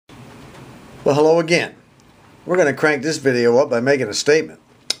Well, hello again. We're going to crank this video up by making a statement.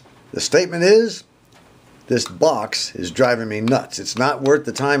 The statement is, this box is driving me nuts. It's not worth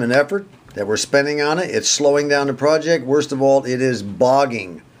the time and effort that we're spending on it. It's slowing down the project. Worst of all, it is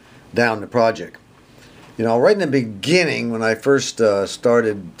bogging down the project. You know, right in the beginning, when I first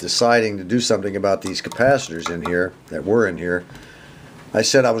started deciding to do something about these capacitors in here, that were in here, I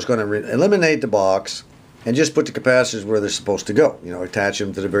said I was going to eliminate the box and just put the capacitors where they're supposed to go. You know, attach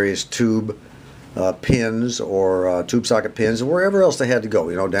them to the various tube pins or tube socket pins or wherever else they had to go.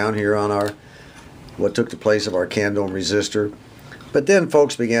 You know, down here on our, what took the place of our can dome resistor. But then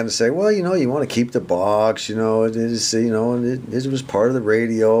folks began to say, well, you know, you want to keep the box, you know, it is, you know, and it was part of the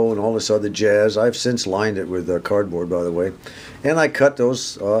radio and all this other jazz. I've since lined it with cardboard, by the way. And I cut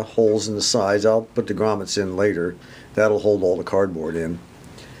those holes in the sides. I'll put the grommets in later. That'll hold all the cardboard in.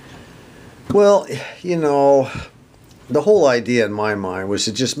 Well, you know, the whole idea in my mind was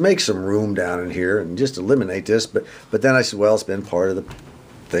to just make some room down in here and just eliminate this. But then I said, well, it's been part of the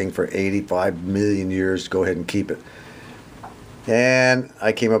thing for 85 million years. Go ahead and keep it. And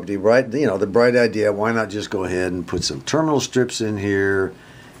I came up with the bright idea. Why not just go ahead and put some terminal strips in here,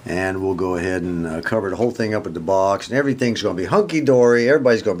 and we'll go ahead and cover the whole thing up with the box, and everything's going to be hunky-dory.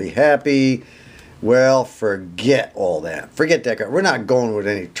 Everybody's going to be happy. Well, forget all that. Forget that. We're not going with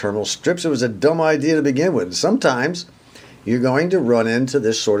any terminal strips. It was a dumb idea to begin with. Sometimes you're going to run into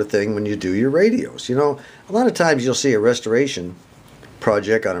this sort of thing when you do your radios. You know, a lot of times you'll see a restoration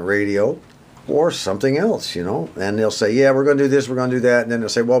project on a radio or something else, you know, and they'll say, yeah, we're going to do this, we're going to do that, and then they'll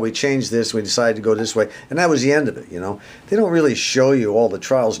say, well, we changed this, we decided to go this way, and that was the end of it, you know. They don't really show you all the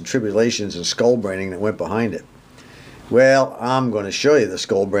trials and tribulations and skull braining that went behind it. Well, I'm going to show you the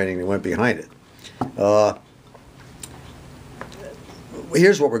skull braining that went behind it.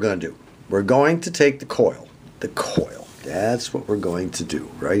 Here's what we're going to do. We're going to take the coil, that's what we're going to do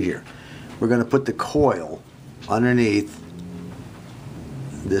right here. We're going to put the coil underneath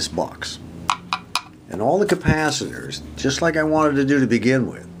this box. And all the capacitors, just like I wanted to do to begin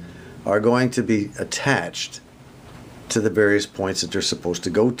with, are going to be attached to the various points that they're supposed to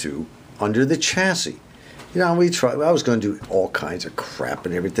go to under the chassis. You know, I was going to do all kinds of crap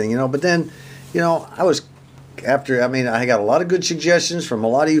and everything, you know, but then, you know, I got a lot of good suggestions from a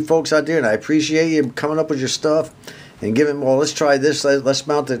lot of you folks out there, and I appreciate you coming up with your stuff and giving, well, let's try this, let's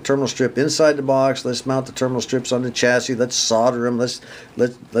mount the terminal strip inside the box, let's mount the terminal strips on the chassis, let's solder them,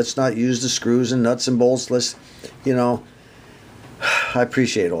 let's not use the screws and nuts and bolts, let's, you know, I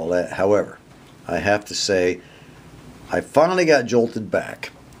appreciate all that. However, I have to say, I finally got jolted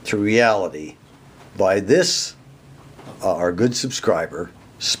back to reality by this, our good subscriber,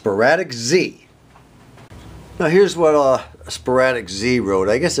 Sporadic Z. Now here's what Sporadic Z wrote.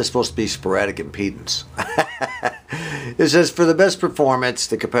 I guess it's supposed to be sporadic impedance. It says, for the best performance,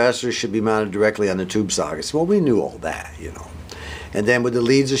 the capacitor should be mounted directly on the tube sockets. Well, we knew all that, you know. And then with the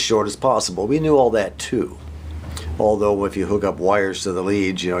leads as short as possible. We knew all that too. Although if you hook up wires to the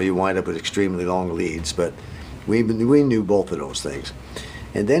leads, you know, you wind up with extremely long leads. But we knew both of those things.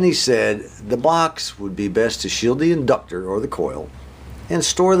 And then he said, the box would be best to shield the inductor or the coil and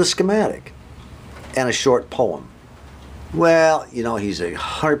store the schematic and a short poem. Well, you know, he's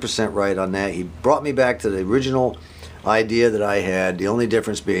 100% right on that. He brought me back to the original idea that I had. The only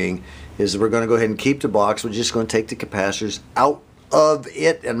difference being is that we're going to go ahead and keep the box. We're just going to take the capacitors out of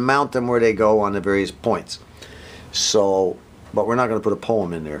it and mount them where they go on the various points. So, but we're not going to put a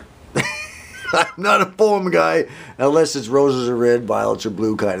poem in there. I'm not a poem guy unless it's roses are red, violets are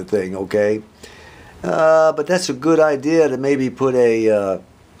blue kind of thing, okay? But that's a good idea to maybe put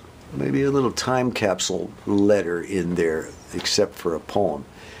maybe a little time capsule letter in there, except for a poem.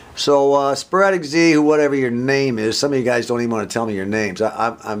 So, Sporadic Z, whatever your name is, some of you guys don't even want to tell me your names.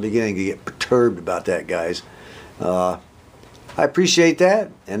 I'm beginning to get perturbed about that, guys. I appreciate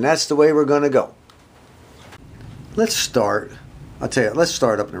that, and that's the way we're going to go. Let's start. I'll tell you, let's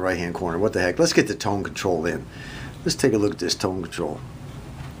start up in the right-hand corner. What the heck? Let's get the tone control in. Let's take a look at this tone control.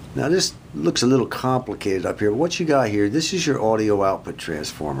 Now, this looks a little complicated up here. What you got here, this is your audio output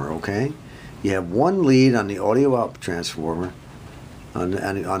transformer, okay? You have one lead on the audio output transformer, on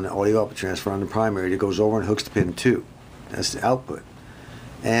the audio output transformer on the primary that goes over and hooks to pin 2. That's the output.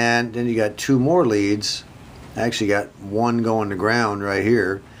 And then you got two more leads. Actually got one going to ground right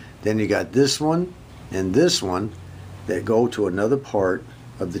here. Then you got this one and this one that go to another part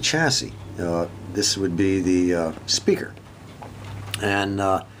of the chassis. This would be the speaker. And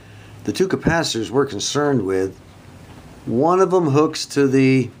the two capacitors we're concerned with, one of them hooks to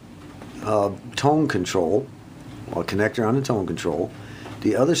the tone control, a connector on the tone control.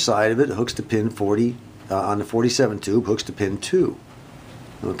 The other side of it hooks to pin 40, on the 47 tube, hooks to pin 2.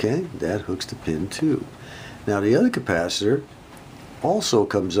 Okay, that hooks to pin 2. Now the other capacitor also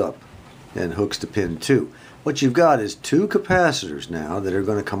comes up and hooks to pin 2. What you've got is 2 capacitors now that are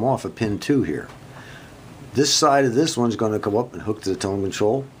going to come off of pin 2 here. This side of this one's going to come up and hook to the tone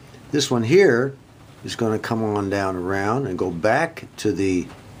control. This one here is going to come on down around and go back to the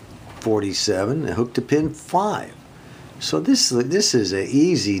 47 and hook to pin 5. So this is an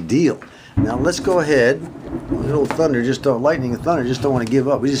easy deal. Now let's go ahead. Little thunder, lightning and thunder just don't want to give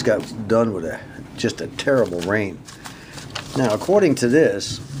up. We just got done with just a terrible rain. Now according to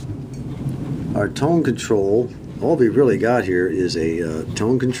this, our tone control, all we really got here is a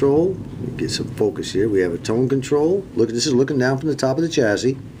tone control. Get some focus here. We have a tone control. Look, this is looking down from the top of the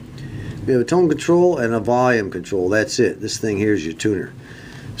chassis. We have a tone control and a volume control. That's it. This thing here is your tuner.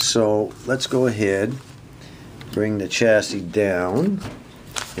 So let's go ahead, bring the chassis down,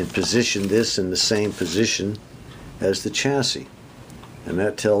 and position this in the same position as the chassis. And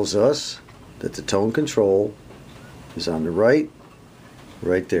that tells us that the tone control is on the right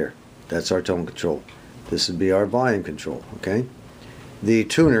there. That's our tone control. This would be our volume control, okay? The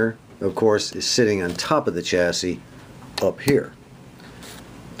tuner, of course, is sitting on top of the chassis up here.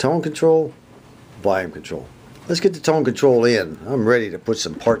 Tone control, volume control. Let's get the tone control in. I'm ready to put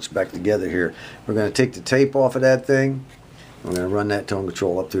some parts back together here. We're going to take the tape off of that thing. We're going to run that tone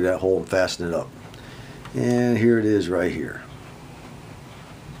control up through that hole and fasten it up. And here it is right here.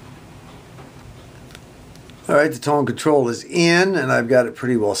 Alright, the tone control is in and I've got it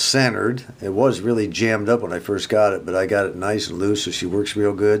pretty well centered. It was really jammed up when I first got it, but I got it nice and loose so she works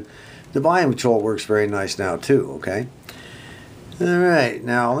real good. The volume control works very nice now too, okay? Alright,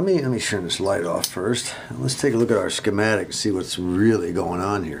 now let me turn this light off first. Let's take a look at our schematic and see what's really going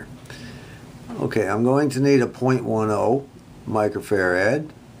on here. Okay, I'm going to need a 0.10 microfarad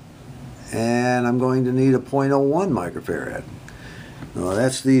and I'm going to need a 0.01 microfarad. Well,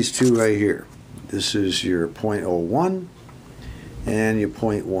 that's these two right here. This is your 0.01 and your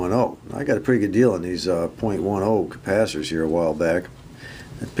 0.10. I got a pretty good deal on these 0.10 capacitors here a while back.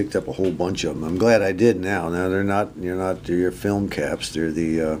 I picked up a whole bunch of them. I'm glad I did now. Now they're not your film caps. They're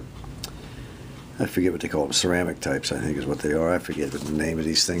the I forget what they call them, ceramic types I think is what they are. I forget what the name of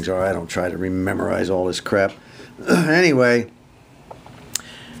these things are. I don't try to memorize all this crap. Anyway,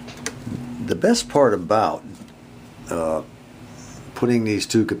 the best part about putting these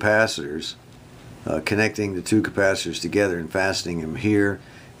two capacitors, connecting the two capacitors together and fastening them here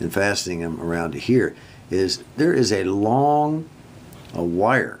and fastening them around to here, is there is a long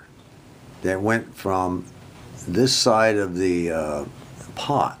wire that went from this side of the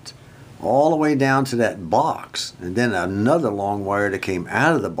pot all the way down to that box, and then another long wire that came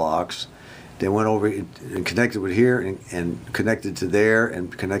out of the box that went over and connected with here and connected to there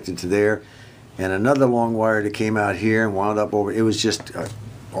and connected to there, and another long wire that came out here and wound up over. It was just a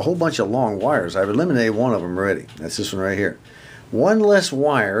whole bunch of long wires. I've eliminated one of them already. That's this one right here. One less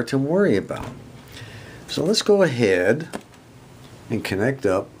wire to worry about. So let's go ahead and connect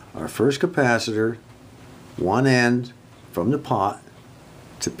up our first capacitor, one end from the pot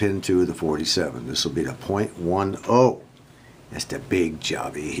to pin 2 of the 47. This will be the 0.10. That's the big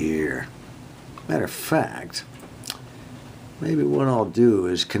jobby here. Matter of fact, maybe what I'll do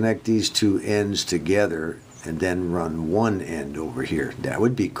is connect these two ends together and then run one end over here. That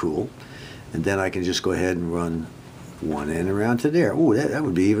would be cool. And then I can just go ahead and run one end around to there. Ooh, that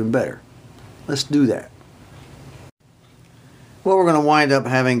would be even better. Let's do that. Well, we're going to wind up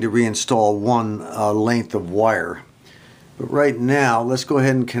having to reinstall one length of wire. But right now, let's go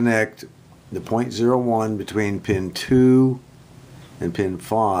ahead and connect the 0.01 between pin 2 and pin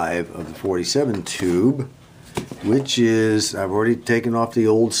 5 of the 47 tube, which is, I've already taken off the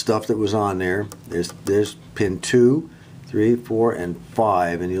old stuff that was on there. There's pin 2, 3, 4, and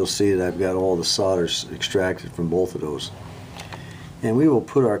 5, and you'll see that I've got all the solder extracted from both of those. And we will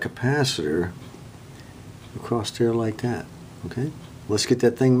put our capacitor across there like that. Okay, let's get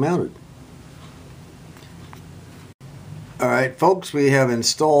that thing mounted. Alright folks, we have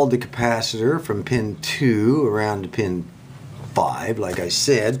installed the capacitor from pin 2 around to pin 5, like I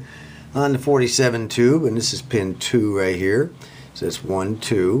said, on the 47 tube, and this is pin 2 right here. So that's 1,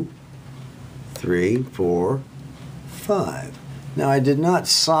 2, 3, 4, 5. Now I did not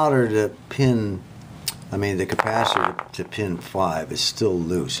solder the capacitor to pin 5. It's still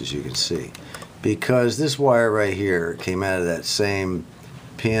loose, as you can see, because this wire right here came out of that same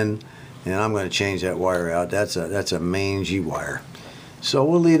pin, and I'm going to change that wire out. That's a mangy wire. So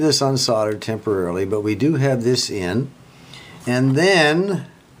we'll leave this unsoldered temporarily, but we do have this in. And then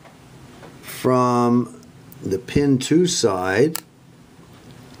from the pin 2 side,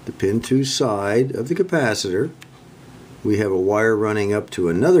 of the capacitor, we have a wire running up to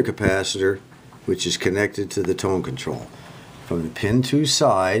another capacitor which is connected to the tone control. From the pin 2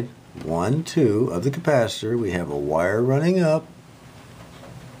 side, 1, 2 of the capacitor, we have a wire running up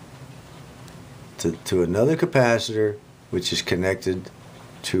to another capacitor which is connected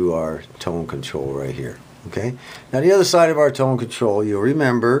to our tone control right here. Okay? Now the other side of our tone control, you'll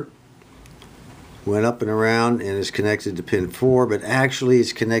remember, went up and around and is connected to pin 4, but actually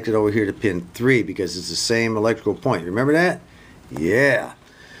it's connected over here to pin 3 because it's the same electrical point. Remember that? Yeah.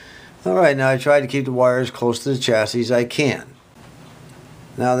 Alright, now I tried to keep the wires close to the chassis as I can.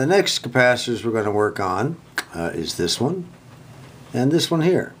 Now the next capacitors we're going to work on is this one and this one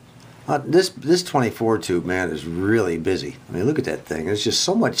here. This 24 tube, man, is really busy. I mean, look at that thing. There's just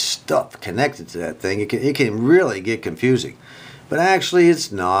so much stuff connected to that thing. It can really get confusing. But actually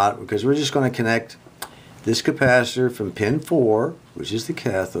it's not, because we're just going to connect this capacitor from pin 4, which is the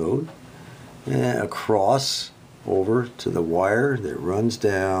cathode, across over to the wire that runs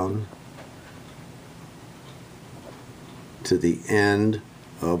down to the end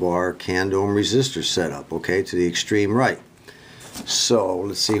of our candome resistor setup, okay, to the extreme right. So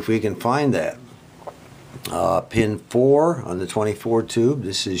let's see if we can find that. Pin 4 on the 24 tube.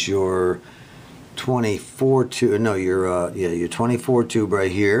 This is your 24 tube. No, your 24 tube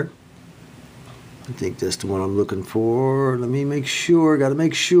right here. I think that's the one I'm looking for. Let me make sure. Got to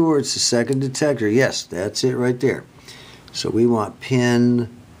make sure it's the second detector. Yes, that's it right there. So we want pin.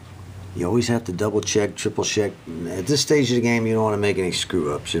 You always have to double check, triple check. At this stage of the game, you don't want to make any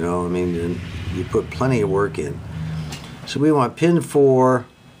screw ups. You know, I mean, you put plenty of work in. So we want pin 4,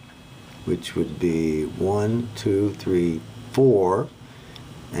 which would be 1, 2, 3, 4,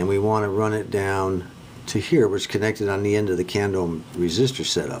 and we want to run it down to here, which is connected on the end of the candome resistor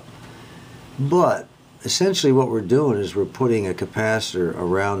setup. But essentially what we're doing is we're putting a capacitor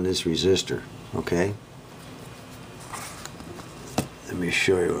around this resistor, okay? Let me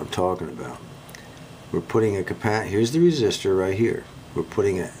show you what I'm talking about. We're putting a capacitor, here's the resistor right here. We're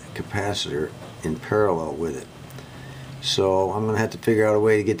putting a capacitor in parallel with it. So I'm going to have to figure out a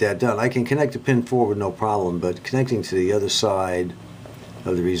way to get that done. I can connect to pin 4 with no problem, but connecting to the other side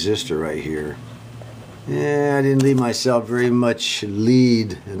of the resistor right here, I didn't leave myself very much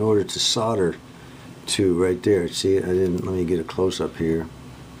lead in order to solder to right there. See, I didn't. Let me get a close up here.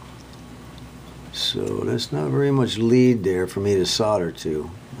 So that's not very much lead there for me to solder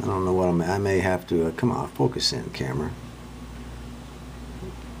to. I don't know what I may have to. Come on, focus in, camera.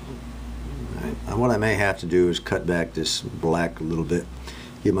 What I may have to do is cut back this black a little bit,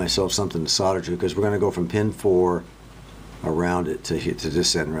 give myself something to solder to, because we're going to go from pin 4 around it to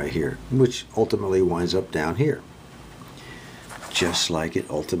this end right here, which ultimately winds up down here, just like it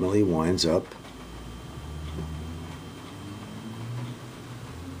ultimately winds up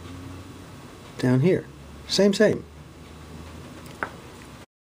down here. Same.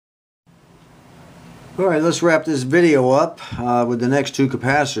 Alright, let's wrap this video up with the next 2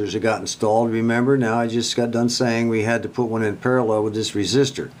 capacitors that got installed. Remember, now I just got done saying we had to put one in parallel with this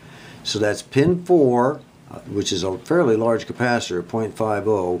resistor. So that's pin 4, which is a fairly large capacitor,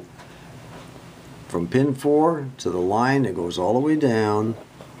 0.50, from pin 4 to the line that goes all the way down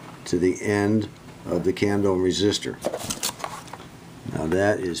to the end of the candome resistor. Now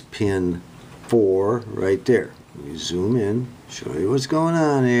that is pin 4 right there. Let me zoom in, show you what's going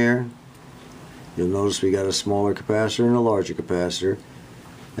on here. You'll notice we got a smaller capacitor and a larger capacitor.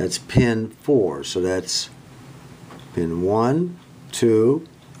 That's pin 4. So that's pin 1, 2,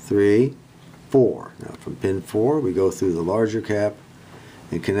 3, 4. Now from pin 4 we go through the larger cap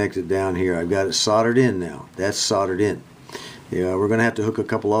and connect it down here. I've got it soldered in now. That's soldered in. Yeah, we're going to have to hook a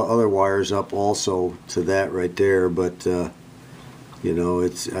couple of other wires up also to that right there, but you know,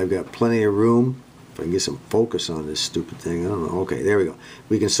 I've got plenty of room. If I can get some focus on this stupid thing, I don't know. Okay, there we go.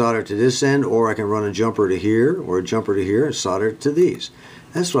 We can solder to this end, or I can run a jumper to here, or a jumper to here, and solder it to these.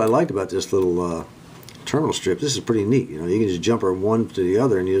 That's what I like about this little terminal strip. This is pretty neat. You know, you can just jumper one to the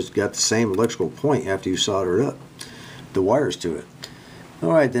other, and you just got the same electrical point after you solder it up, the wires to it.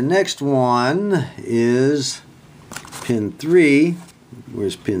 All right, the next one is pin 3.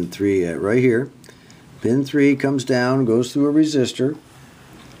 Where's pin 3 at? Right here. Pin 3 comes down, goes through a resistor,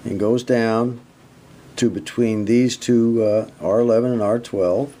 and goes down to between these two R11 and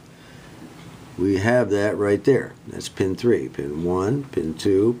R12. We have that right there. That's pin 3. Pin 1, pin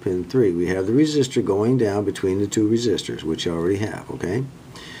 2, pin 3. We have the resistor going down between the 2 resistors, which I already have, okay?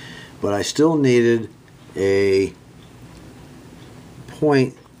 But I still needed a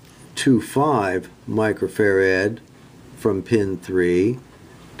 0.25 microfarad from pin 3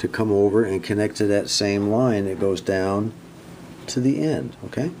 to come over and connect to that same line that goes down to the end,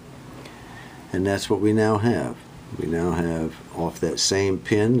 okay? And that's what we now have. We now have off that same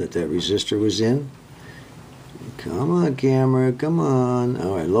pin that resistor was in. Come on, camera, come on.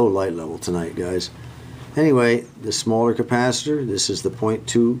 All right, low light level tonight, guys. Anyway, the smaller capacitor, this is the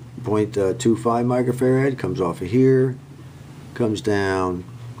 0.25 microfarad, comes off of here, comes down,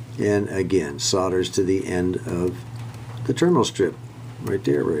 and again, solders to the end of the terminal strip, right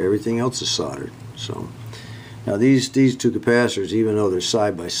there, where everything else is soldered. So, now these two capacitors, even though they're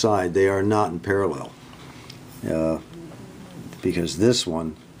side by side, they are not in parallel. Because this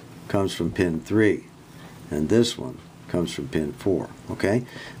one comes from pin 3 and this one comes from pin 4.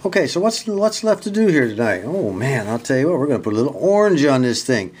 Okay, so what's left to do here tonight? Oh man, I'll tell you what, we're going to put a little orange on this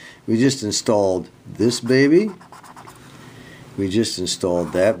thing. We just installed this baby, we just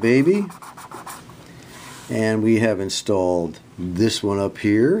installed that baby, and we have installed this one up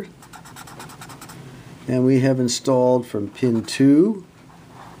here, and we have installed from pin 2,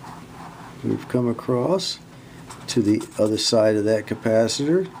 we've come across to the other side of that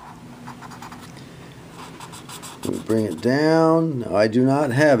capacitor. We bring it down. Now, I do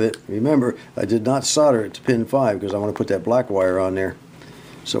not have it. Remember, I did not solder it to pin 5 because I want to put that black wire on there.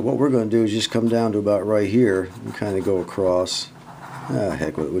 So what we're going to do is just come down to about right here and kind of go across.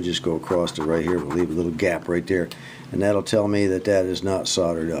 Heck with it, we'll just go across to right here. We'll leave a little gap right there, and that'll tell me that that is not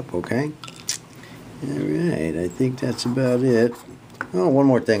soldered up. Okay. All right. I think that's about it. Oh, one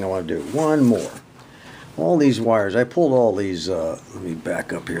more thing I want to do. One more. All these wires, I pulled all these, let me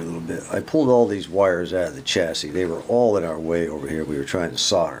back up here a little bit. I pulled all these wires out of the chassis. They were all in our way over here. We were trying to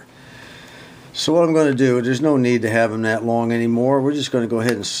solder. So what I'm going to do, there's no need to have them that long anymore. We're just going to go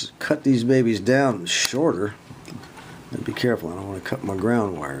ahead and cut these babies down shorter. And be careful, I don't want to cut my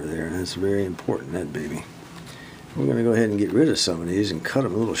ground wire there. That's very important, that baby. We're going to go ahead and get rid of some of these and cut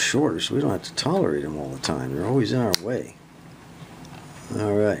them a little shorter so we don't have to tolerate them all the time. They're always in our way.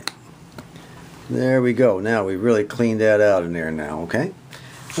 All right. There we go. Now we really cleaned that out in there now, okay?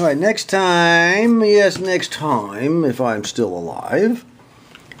 All right, next time, yes, next time, if I'm still alive,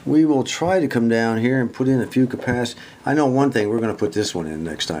 we will try to come down here and put in a few capacitors. I know one thing, we're going to put this one in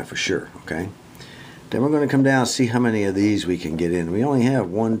next time for sure, okay? Then we're going to come down and see how many of these we can get in. We only have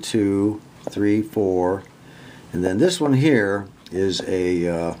 1, 2, 3, 4, and then this one here is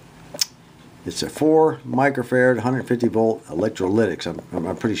a it's a 4 microfarad, 150 volt electrolytics.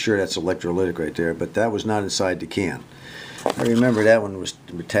 I'm pretty sure that's electrolytic right there, but that was not inside the can. I remember that one was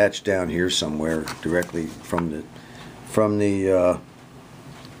attached down here somewhere, directly from the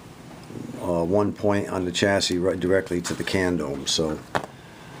one point on the chassis, right directly to the can dome. So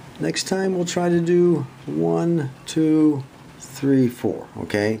next time we'll try to do 1, 2, 3, 4,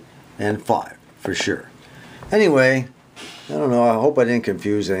 okay, and 5 for sure. Anyway, I don't know, I hope I didn't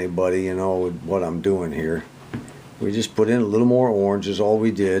confuse anybody, you know, with what I'm doing here. We just put in a little more orange is all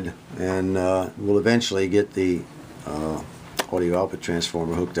we did, and we'll eventually get the audio output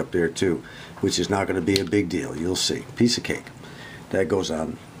transformer hooked up there too, which is not going to be a big deal. You'll see. Piece of cake. That goes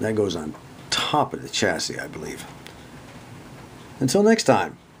on top of the chassis, I believe. Until next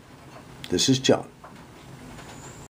time, this is John.